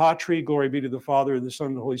Gloria Patri, glory be to the Father, and the Son,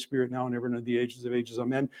 and the Holy Spirit, now and ever, and in the ages of ages,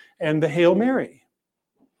 amen, and the Hail Mary.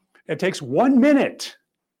 It takes 1 minute,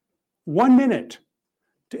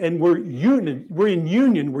 and we're in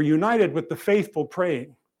union, we're united with the faithful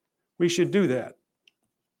praying. We should do that.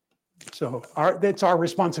 So that's our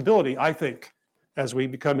responsibility, I think, as we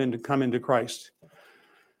come into Christ.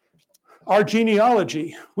 Our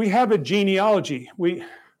genealogy, we have a genealogy. We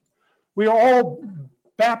are all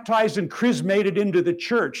baptized and chrismated into the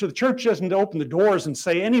church. So the church doesn't open the doors and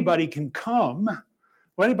say anybody can come.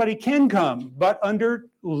 Well, anybody can come, but under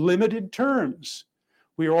limited terms.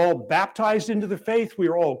 We are all baptized into the faith. We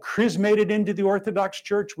are all chrismated into the Orthodox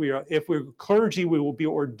Church. If we're clergy, we will be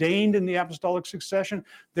ordained in the apostolic succession.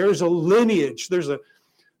 There's a lineage. There's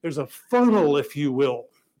a funnel, if you will,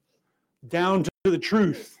 down to the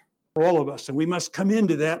truth for all of us. And we must come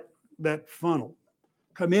into that funnel,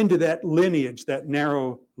 come into that lineage, that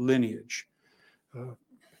narrow lineage.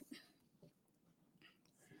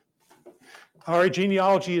 Our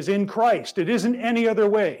genealogy is in Christ. It isn't any other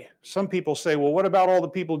way. Some people say, well, what about all the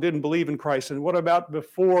people who didn't believe in Christ? And what about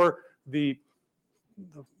before the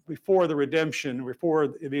redemption, before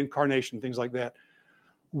the incarnation, things like that?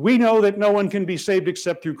 We know that no one can be saved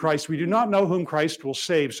except through Christ. We do not know whom Christ will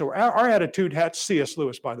save. So our attitude has, C.S.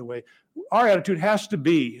 Lewis, by the way, our attitude has to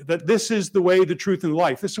be that this is the way, the truth, and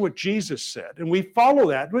life. This is what Jesus said. And we follow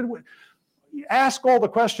that. Ask all the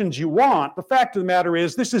questions you want. The fact of the matter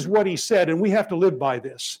is, this is what he said, and we have to live by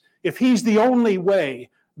this. If he's the only way,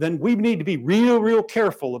 then we need to be real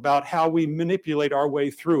careful about how we manipulate our way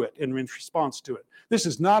through it in response to it. This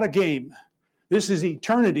is not a game. This is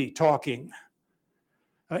eternity talking.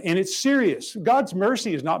 And it's serious. God's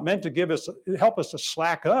mercy is not meant to help us to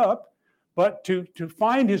slack up, but to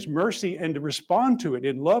find his mercy and to respond to it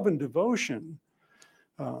in love and devotion.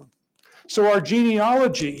 So our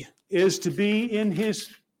genealogy is to be in his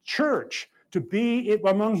church, to be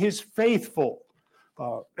among his faithful.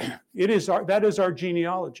 That is our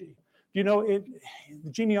genealogy. You know, the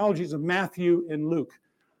genealogies of Matthew and Luke.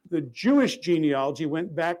 The Jewish genealogy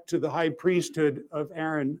went back to the high priesthood of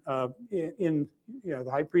Aaron, the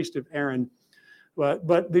high priest of Aaron. But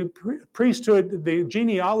the priesthood, the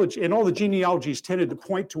genealogy, and all the genealogies tended to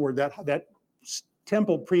point toward that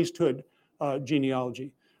temple priesthood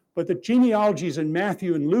genealogy. But the genealogies in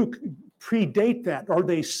Matthew and Luke predate that, or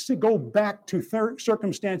they go back to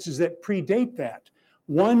circumstances that predate that.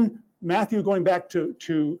 One, Matthew going back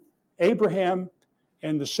to Abraham,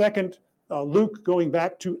 and the second, Luke going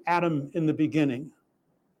back to Adam in the beginning.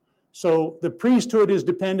 So the priesthood is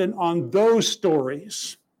dependent on those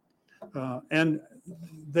stories. And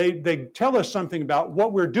they tell us something about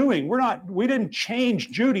what we're doing. We didn't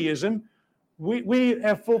change Judaism. We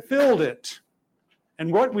have fulfilled it.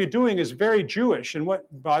 And what we're doing is very Jewish. And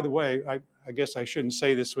by the way, I guess I shouldn't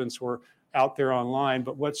say this since we're out there online,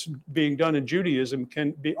 but what's being done in Judaism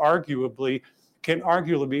can arguably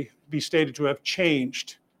be stated to have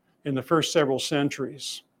changed in the first several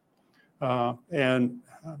centuries. And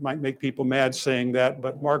might make people mad saying that,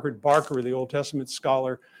 but Margaret Barker, the Old Testament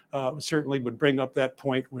scholar, certainly would bring up that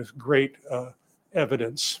point with great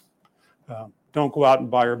evidence. Don't go out and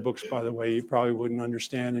buy her books, by the way. You probably wouldn't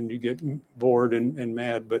understand and you get bored and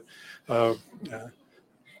mad. But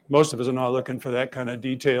most of us are not looking for that kind of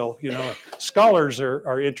detail. You know, scholars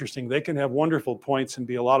are interesting. They can have wonderful points and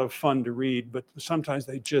be a lot of fun to read, but sometimes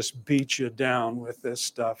they just beat you down with this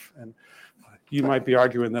stuff. And you might be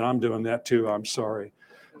arguing that I'm doing that too. I'm sorry.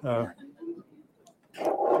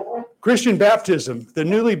 Christian baptism. The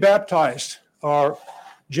newly baptized are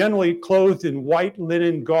generally clothed in white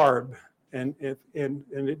linen garb. And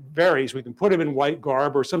it varies. We can put them in white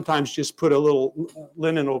garb or sometimes just put a little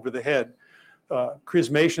linen over the head.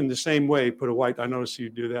 Chrismation the same way, put a white, I noticed you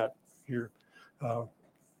do that here. At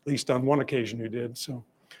least on one occasion you did. So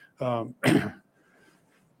in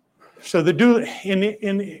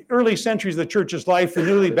the early centuries of the church's life, the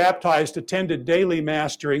newly baptized attended daily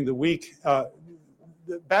mass during the week. The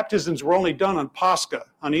baptisms were only done on Pascha,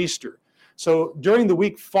 on Easter. So during the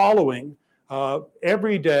week following,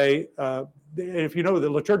 every day, if you know the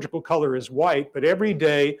liturgical color is white, but every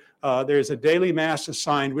day there's a daily mass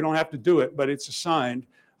assigned. We don't have to do it, but it's assigned.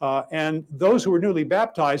 And those who were newly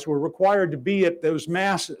baptized were required to be at those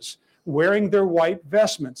masses, wearing their white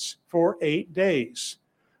vestments for 8 days.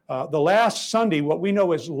 The last Sunday, what we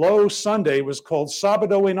know as Low Sunday, was called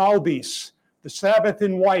Sabado in Albis, the Sabbath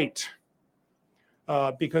in white,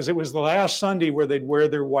 because it was the last Sunday where they'd wear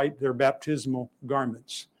their baptismal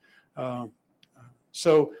garments.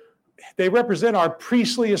 So they represent our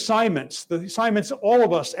priestly assignments, the assignments of all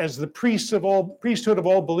of us as the priesthood of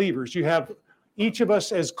all believers. You have each of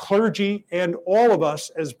us as clergy and all of us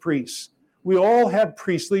as priests. We all have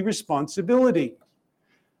priestly responsibility.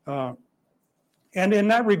 And in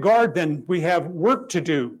that regard, then, we have work to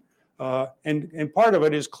do. And part of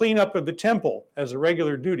it is clean up of the temple as a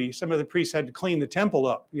regular duty. Some of the priests had to clean the temple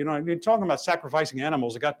up. You know, I mean, talking about sacrificing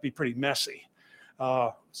animals, it got to be pretty messy.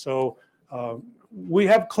 So we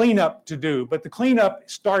have cleanup to do, but the cleanup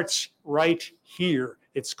starts right here.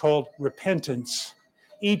 It's called repentance.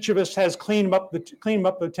 Each of us has clean up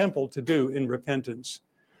the temple to do in repentance.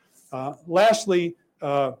 Lastly,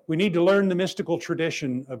 we need to learn the mystical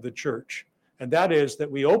tradition of the church. And that is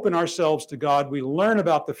that we open ourselves to God, we learn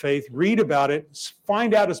about the faith, read about it,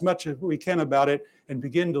 find out as much as we can about it, and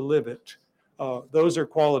begin to live it. Those are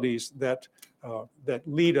qualities that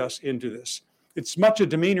lead us into this. It's much a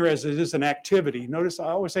demeanor as it is an activity. Notice I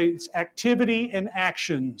always say it's activity and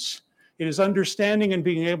actions. It is understanding and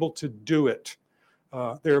being able to do it.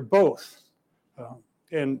 They're both.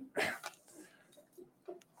 And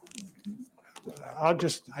I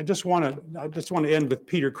just want to end with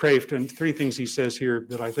Peter Kreeft and three things he says here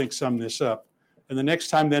that I think sum this up. And the next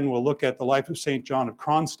time then we'll look at the life of St. John of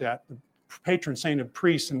Kronstadt, the patron saint of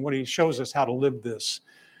priests, and what he shows us how to live this.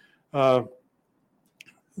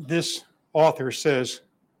 This author says,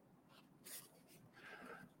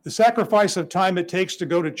 the sacrifice of time it takes to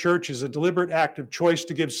go to church is a deliberate act of choice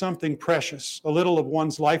to give something precious, a little of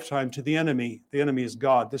one's lifetime, to the enemy. The enemy is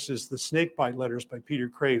God. This is the Snakebite Letters by Peter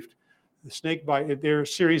Kreeft. The Snakebite, they're a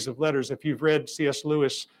series of letters. If you've read C.S.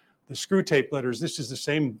 Lewis, the Screwtape Letters, this is the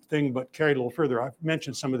same thing but carried a little further. I've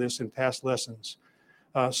mentioned some of this in past lessons.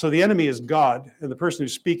 So the enemy is God, and the person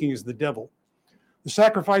who's speaking is the devil. The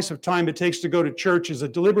sacrifice of time it takes to go to church is a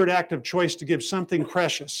deliberate act of choice to give something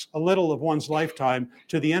precious, a little of one's lifetime,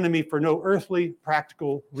 to the enemy for no earthly,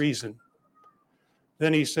 practical reason.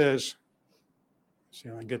 Then he says, see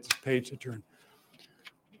if I can get this page to turn.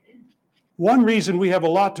 One reason we have a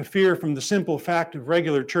lot to fear from the simple fact of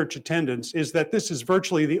regular church attendance is that this is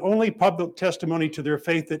virtually the only public testimony to their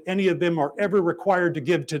faith that any of them are ever required to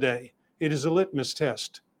give today. It is a litmus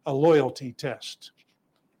test, a loyalty test.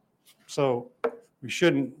 So we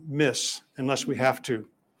shouldn't miss unless we have to.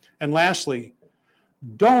 And lastly,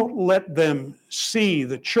 don't let them see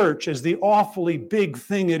the church as the awfully big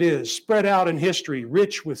thing it is, spread out in history,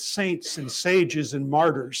 rich with saints and sages and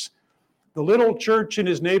martyrs. The little church in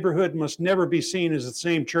his neighborhood must never be seen as the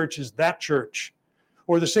same church as that church,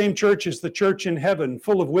 or the same church as the church in heaven,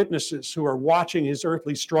 full of witnesses who are watching his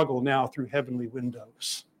earthly struggle now through heavenly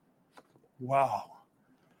windows. Wow.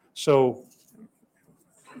 So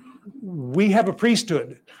we have a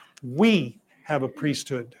priesthood. We have a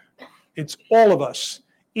priesthood. It's all of us,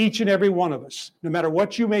 each and every one of us. No matter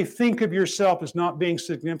what you may think of yourself as not being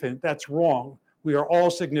significant, that's wrong. We are all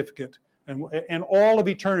significant. And all of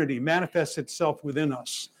eternity manifests itself within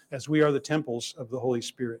us as we are the temples of the Holy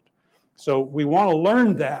Spirit. So we want to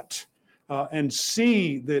learn that and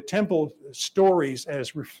see the temple stories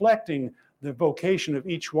as reflecting the vocation of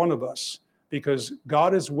each one of us, because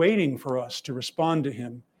God is waiting for us to respond to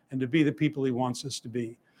him and to be the people he wants us to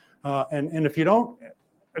be. And if you don't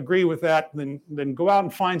agree with that, then go out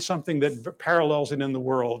and find something that parallels it in the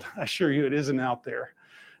world. I assure you it isn't out there.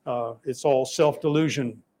 It's all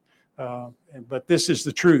self-delusion. But this is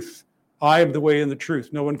the truth. I am the way and the truth.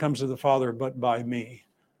 No one comes to the Father but by me.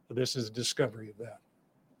 This is a discovery of that.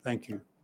 Thank you.